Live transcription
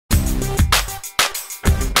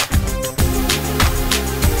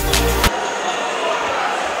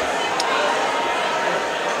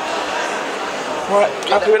Right,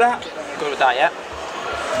 happy with that? Good with that, yeah.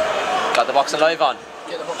 Got the BOXIN live on.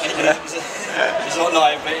 It's not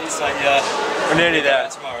live, but it's like we're nearly there.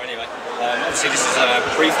 Tomorrow anyway. Obviously this is a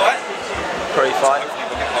pre-fight. Pre-fight. Hopefully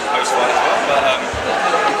we'll get one post-fight as well.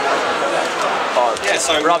 But yeah,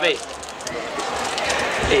 so Robbie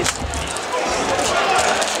is.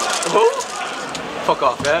 Oh, fuck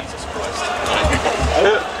off, yeah.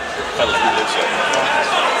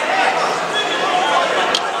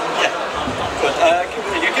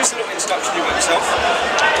 Give us a little introduction about yourself.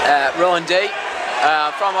 Rohan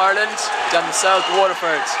from Ireland, down the south,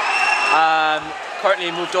 Waterford.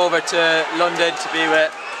 Currently moved over to London to be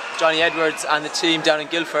with Johnny Edwards and the team down in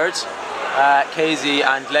Guildford. Casey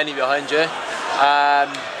and Lenny behind you.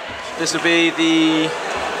 This will be the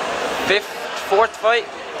fourth fight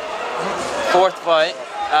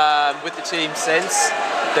with the team since.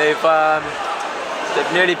 They've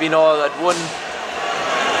nearly been all at one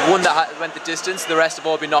that went the distance, the rest have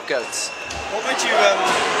all been knockouts. What made you come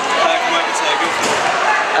over to Guildford?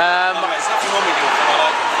 There's nothing wrong with Guildford, I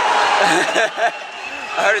like it.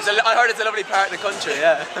 I heard it's a lovely part of the country,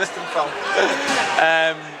 yeah.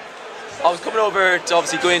 I was coming over to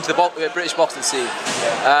obviously go into the British boxing scene.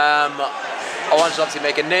 I wanted to obviously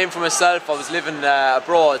make a name for myself. I was living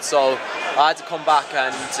abroad, so I had to come back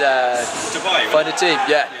and Dubai, find a team.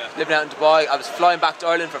 Yeah, living out in Dubai. I was flying back to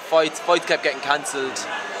Ireland for fights. Fights kept getting cancelled.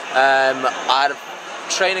 I had a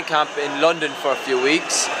training camp in London for a few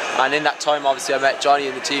weeks, and in that time, obviously, I met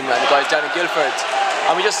Johnny and the team and the guys down in Guildford,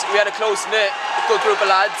 and we had a close knit, good group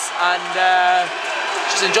of lads, and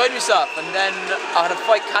just enjoyed myself. And then I had a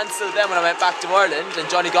fight cancelled then when I went back to Ireland, and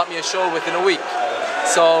Johnny got me a show within a week.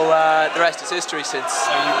 So the rest is history since.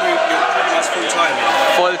 So you're pretty much full time here?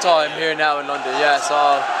 Full time here now in London, yeah.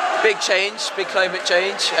 So big change, big climate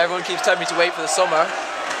change. Everyone keeps telling me to wait for the summer.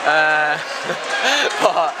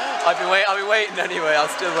 But I've been waiting anyway. I'm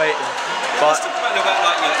still waiting. But let's talk about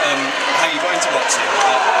like how you got into boxing.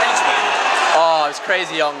 What age were you? Oh, I was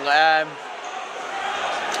crazy young.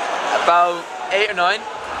 About 8 or 9.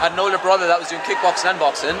 I had an older brother that was doing kickboxing and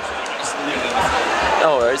boxing.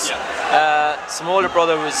 No worries. So my older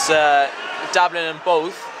brother was dabbling in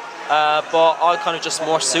both, but I kind of just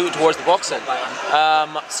more suited towards the boxing.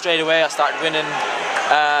 Straight away I started winning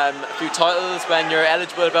a few titles when you're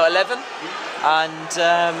eligible about 11, and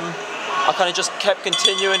I kind of just kept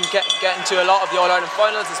continuing, getting to a lot of the All-Ireland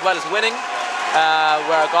finals as well as winning,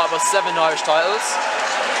 where I got about 7 Irish titles,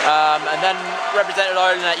 and then represented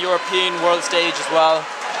Ireland at European World stage as well.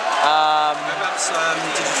 Whereabouts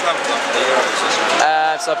did you travel to the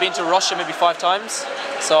Euros? So I've been to Russia maybe 5 times.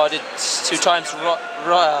 So I did 2 times. I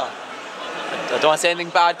don't want to say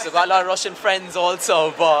anything bad because I've got a lot of Russian friends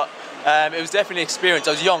also, but it was definitely an experience.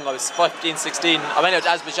 I was young, I was 15, 16. I went out to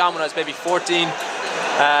Azerbaijan when I was maybe 14.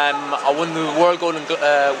 I won the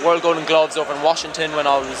World Golden Gloves over in Washington when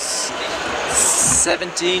I was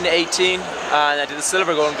 17, 18, and I did the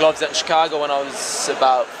Silver Golden Gloves out in Chicago when I was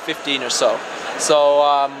about 15 or so. So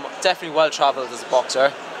definitely well travelled as a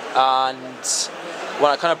boxer, and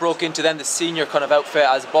when I kind of broke into then the senior kind of outfit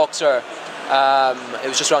as a boxer, it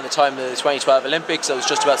was just around the time of the 2012 Olympics. I was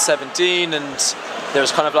just about 17, and there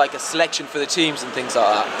was kind of like a selection for the teams and things like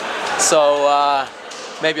that. So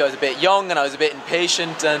maybe I was a bit young and I was a bit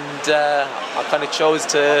impatient, and I kind of chose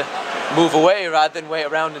to move away rather than wait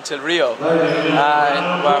around until Rio.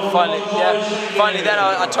 Where finally then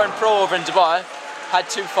I turned pro over in Dubai. Had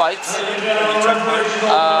 2 fights,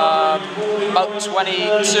 about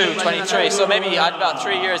 22, 23, so maybe I had about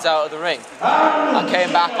 3 years out of the ring. I came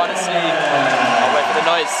back, honestly, I'll wait for the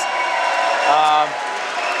noise.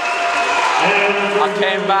 I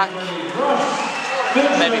came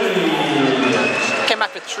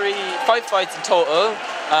back for 5 fights in total,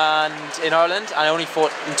 and in Ireland, and I only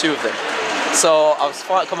fought in 2 of them. So I was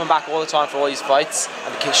coming back all the time for all these fights,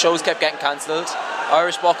 and the shows kept getting cancelled.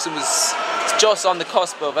 Irish boxing was just on the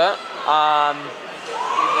cusp of it.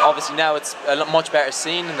 Obviously now it's a much better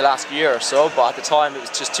scene in the last year or so, but at the time it was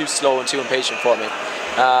just too slow and too impatient for me.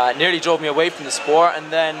 Nearly drove me away from the sport, and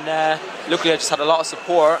then luckily I just had a lot of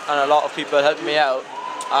support and a lot of people helping me out,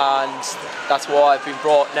 and that's why I've been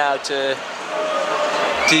brought now to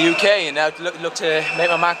the UK, and now to look to make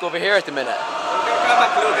my mark over here at the minute. Go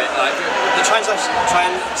back a little bit, like the transition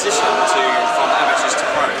from amateurs to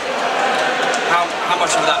pro. How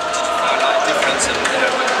much of that did you find like difference and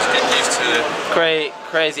get used to?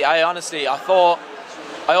 Crazy. I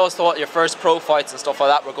always thought your first pro fights and stuff like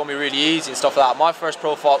that were going to be really easy and stuff like that. My first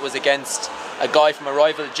pro fight was against a guy from a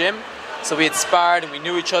rival gym, so we had sparred and we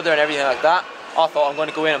knew each other and everything like that. I thought I'm going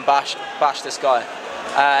to go in and bash this guy.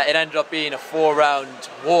 It ended up being a 4-round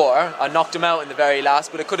war. I knocked him out in the very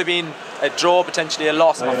last, but it could have been a draw, potentially a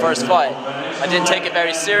loss in my first fight. I didn't take it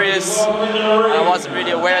very serious, and I wasn't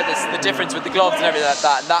really aware of the difference with the gloves and everything like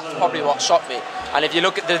that, and that's probably what shocked me. And if you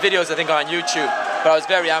look at the videos, I think are on YouTube, but I was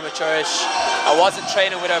very amateurish. I wasn't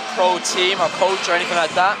training with a pro team or coach or anything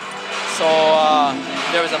like that, so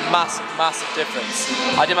there was a massive, massive difference.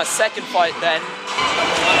 I did my second fight then.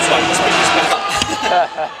 Sorry, let's pick this back up.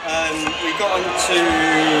 We got on to,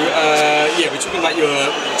 yeah, we're talking about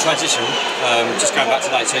your transition, just going back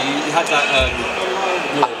to that. So you had that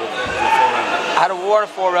war in a 4-rounder. I had a war in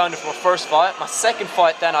a 4-rounder for my first fight. My second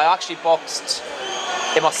fight then, I actually boxed,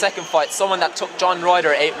 in my second fight, someone that took John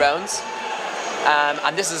Ryder 8 rounds.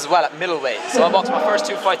 And this is as well at middleweight. So I boxed my first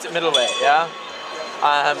 2 fights at middleweight, yeah.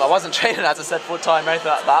 I wasn't training, as I said, full time or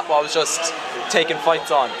anything like that, but I was just taking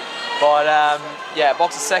fights on. But yeah, I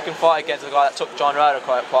boxed the second fight against a guy that took John Ryder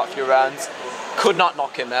quite a few rounds. Could not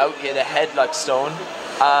knock him out. He had a head like stone.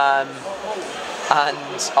 And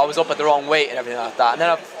I was up at the wrong weight and everything like that. And then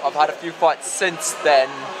I've had a few fights since then,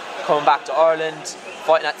 coming back to Ireland,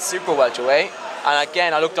 fighting at super welterweight. And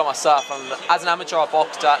again, I looked at myself, and as an amateur I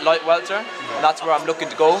boxed at light welter, and that's where I'm looking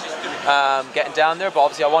to go, getting down there, but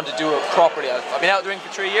obviously I want to do it properly. I've been out the ring for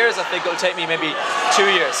 3 years, I think it'll take me maybe 2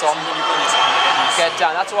 years, so I'm going to get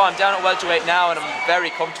down. That's why I'm down at welterweight now, and I'm very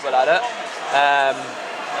comfortable at it.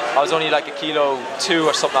 I was only like 1.2 kilos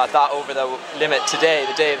or something like that over the limit today,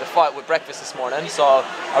 the day of the fight, with breakfast this morning. So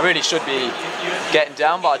I really should be getting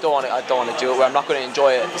down, but I don't want to do it where I'm not going to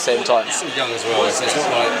enjoy it at the same time. You're still young as well, so it's not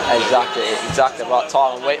like... Exactly about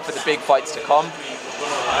time. I'm waiting for the big fights to come,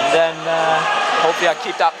 and then hopefully I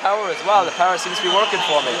keep that power as well. The power seems to be working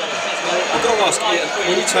for me. I've got to ask,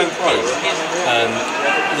 when you turned pro,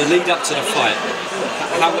 the lead up to the fight,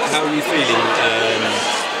 how are you feeling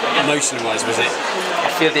emotionally wise? Was it? I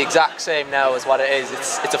feel the exact same now as what it is.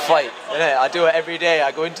 It's a fight. I do it every day.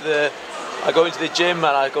 I go into the gym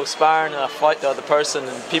and I go sparring and I fight the other person,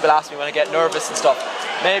 and people ask me when I get nervous and stuff.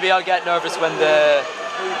 Maybe I'll get nervous when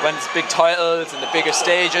it's big titles and the bigger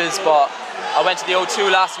stages, but I went to the O2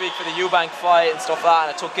 last week for the Eubank fight and stuff like that,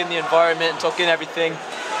 and I took in the environment and took in everything.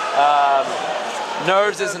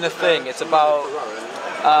 Nerves isn't a thing. It's about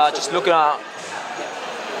just looking at,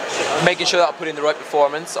 making sure that I put in the right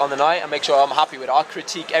performance on the night and make sure I'm happy with it. I'll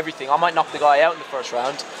critique everything. I might knock the guy out in the first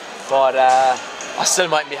round, but I still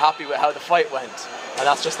mightn't be happy with how the fight went, and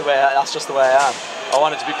that's just the way I am. I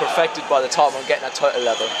want it to be perfected by the time I'm getting at title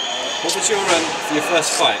level. What was your for your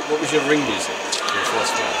first fight? What was your ring music for your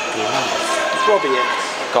first fight? Do you remember? Probably it.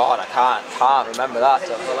 God, I can't remember that for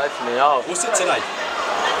the life of me now. What's it today?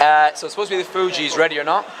 So it's supposed to be the Fuji's Ready or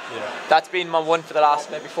Not. Yeah. That's been my one for the last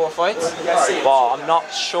maybe 4 fights, but I'm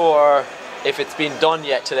not sure if it's been done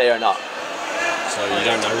yet today or not. So you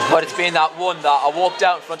don't know? But it's been that one that I walked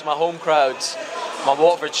out in front of my home crowds, my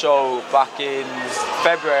Waterford show back in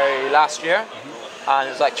February last year, and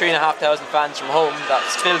it was like 3,500 fans from home that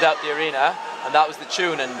filled out the arena, and that was the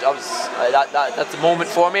tune, and I was that's a moment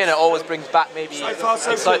for me, and it always brings back maybe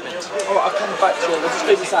excitement. Oh, I'll come back to it. We'll just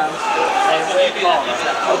do the sound.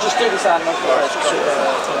 I'll just do the sound. Right,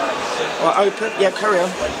 open. Yeah, carry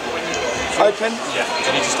on. Open. Yeah.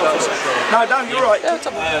 Do you need to stop for a second? No, you're right. Yeah, it's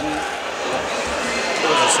up.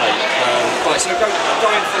 What was I say? Right, so going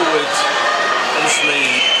forward, obviously,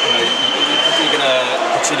 you're probably going to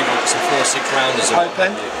continue with some 4 or 6 rounders.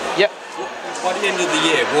 Open. Yep. By the end of the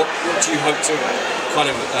year, what do you hope to kind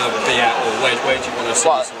of be at, or where do you want to see?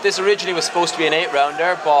 Well, this originally was supposed to be an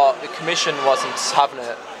 8-rounder, but the commission wasn't having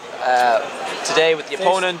it today with the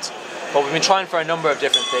opponent. But we've been trying for a number of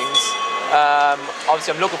different things.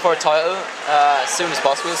 Obviously, I'm looking for a title as soon as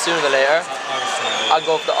possible, sooner than later. I'll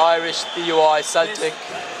go for the Irish, BUI, Celtic.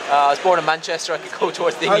 I was born in Manchester, I could go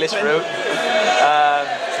towards the English route.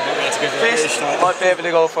 Might be able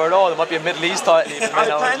to go for it all. There might be a Middle East title even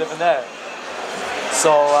when I was living there.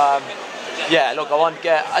 So yeah, look, I want to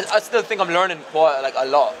get. I still think I'm learning quite a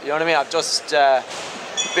lot. You know what I mean? I've just the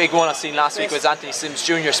big one I seen last week was Anthony Sims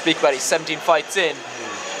Jr. speak about he's 17 fights in,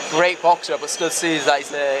 great boxer, but still sees that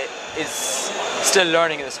he's still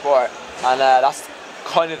learning in the sport, and that's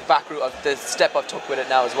kind of the back route of the step I've took with it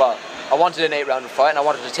now as well. I wanted an 8-rounder fight, and I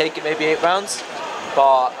wanted to take it maybe 8 rounds,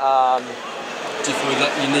 but do you feel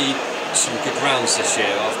like you need some good rounds this year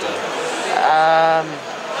after?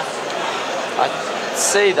 I'd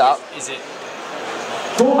say that. Is it?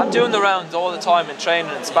 I'm doing the rounds all the time in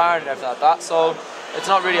training and sparring and everything like that, so it's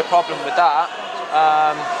not really a problem with that.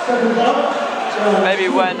 Maybe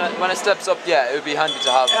when it steps up, yeah, it would be handy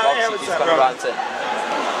to have obviously these kind of rounds in.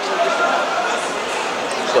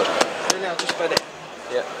 Good. Now just about it.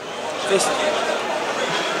 Yeah. This.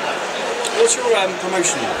 what's your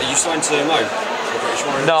promotion? Are you signed to Mo?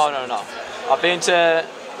 No. I've been to.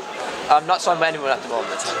 I'm not signed by anyone at the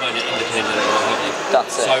moment. Independent, have you?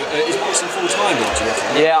 That's it. So is boxing full time, or do you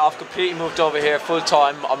reckon? Yeah, I've completely moved over here full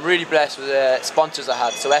time. I'm really blessed with the sponsors I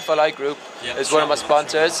have. So FLI Group is one of my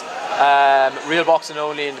sponsors. Real Boxing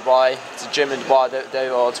Only in Dubai. It's a gym in Dubai.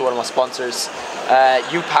 They're also one of my sponsors.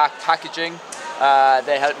 UPAC Packaging.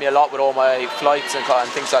 They help me a lot with all my flights and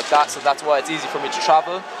things like that. So that's why it's easy for me to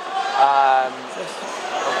travel.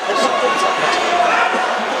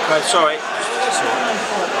 Sorry.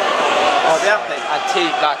 Oh, the outfit. And T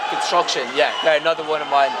Black Construction, yeah, they're another one of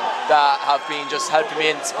mine that have been just helping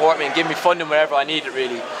me and supporting me and giving me funding wherever I need it,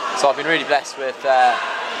 really. So I've been really blessed with the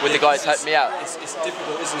guys helping me out. It's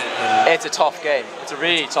difficult, isn't it? It's a tough game. It's a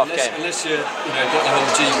really tough game. Unless you got the whole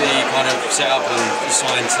GB kind of set up and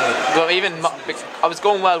assigned to. Well, even I was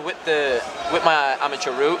going well with my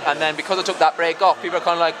amateur route, and then because I took that break off, people are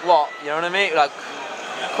kind of like, what? You know what I mean? Like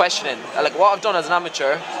questioning, like what I've done as an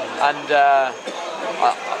amateur, and.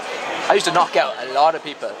 I used to knock out a lot of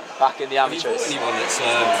people back in the amateurs. Anyone that's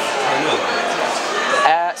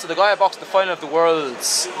so the guy I boxed the final of the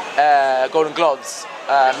World's Golden Gloves,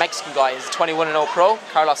 Mexican guy, is 21-0 pro,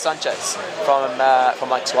 Carlos Sanchez from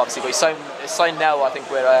Mexico, obviously, but he's signed now, I think,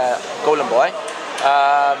 with Golden Boy.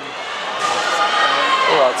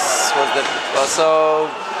 Who else was the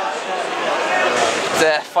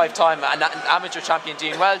the 5-time amateur champion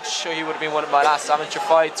Dean Welch, so he would have been one of my last amateur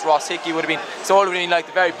fights. Ross Hickey would have been, so all would have been like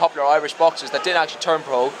the very popular Irish boxers that didn't actually turn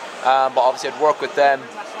pro, but obviously I'd work with them.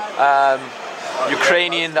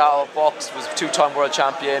 Ukrainian that I boxed was 2-time world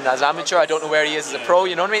champion as an amateur. I don't know where he is as a pro,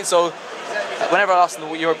 you know what I mean? So whenever I lost in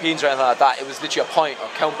the Europeans or anything like that, it was literally a point or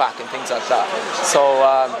count back and things like that. So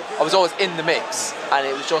I was always in the mix, and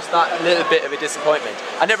it was just that little bit of a disappointment.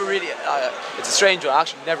 I never really, it's a strange one, I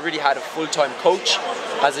actually never really had a full-time coach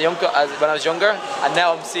when I was younger, and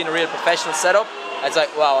now I'm seeing a real professional setup. It's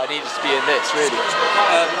like, wow, I needed to be in this, really.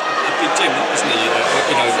 A big gym, isn't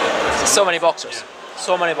it? So many boxers.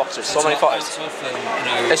 So many boxers, so many fighters.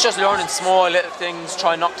 It's just learning small little things,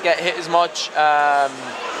 trying not to get hit as much.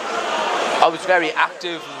 I was very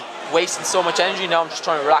active, wasting so much energy. Now I'm just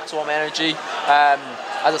trying to relax all my energy.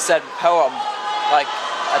 As I said, power,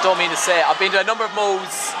 I don't mean to say it, I've been to a number of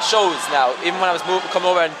Mo's shows now. Even when I was coming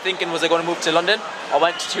over and thinking, was I going to move to London? I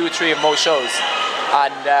went to 2 or 3 of Mo's shows.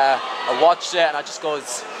 And I watched it and I just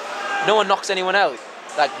goes, no one knocks anyone out.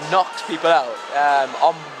 Like, knocks people out.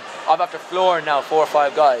 I'm after flooring now 4 or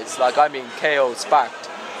 5 guys. Like, I mean, KO, sparked.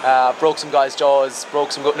 Broke some guys' jaws,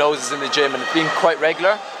 broke some noses in the gym, and it's been quite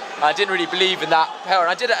regular. I didn't really believe in that power.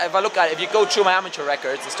 And I did it, if I look at it, if you go through my amateur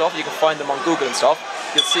records and stuff, you can find them on Google and stuff,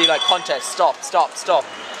 you'll see like contests, stop. So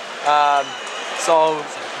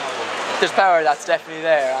there's power that's definitely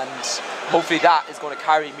there, and hopefully that is going to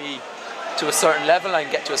carry me to a certain level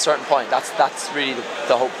and get to a certain point. That's really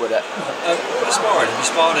the hope with it. Sparring? Have you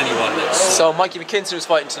sparred anyone? So Mikey McKinson was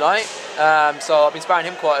fighting tonight, so I've been sparring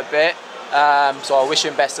him quite a bit. So I wish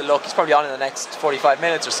him best of luck. He's probably on in the next 45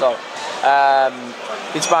 minutes or so.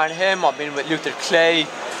 Been sparring him. I've been with Luther Clay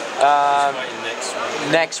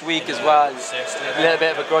next week as well. A little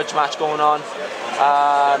bit of a grudge match going on.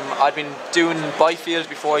 I've been doing Byfield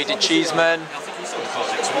before he did Cheeseman.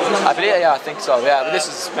 I believe, yeah, I think so. Yeah, but this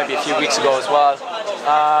is maybe a few weeks ago as well.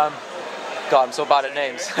 God, I'm so bad at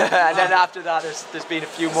names. And then after that, there's been a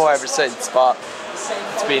few more ever since. But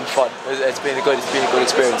it's been fun. It's been a good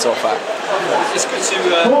experience so far. It's good to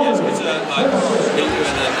meet you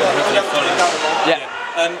and follow. Yeah.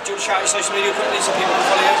 Do you want to shout your social media quickly so people can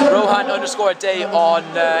follow you? Rohan_Day on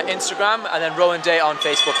Instagram, and then Rohan Day on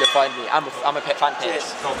Facebook. You'll find me. I'm a fan page.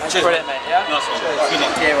 Cheers. Brilliant, mate. Yeah. Nice one.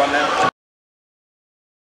 Here on now.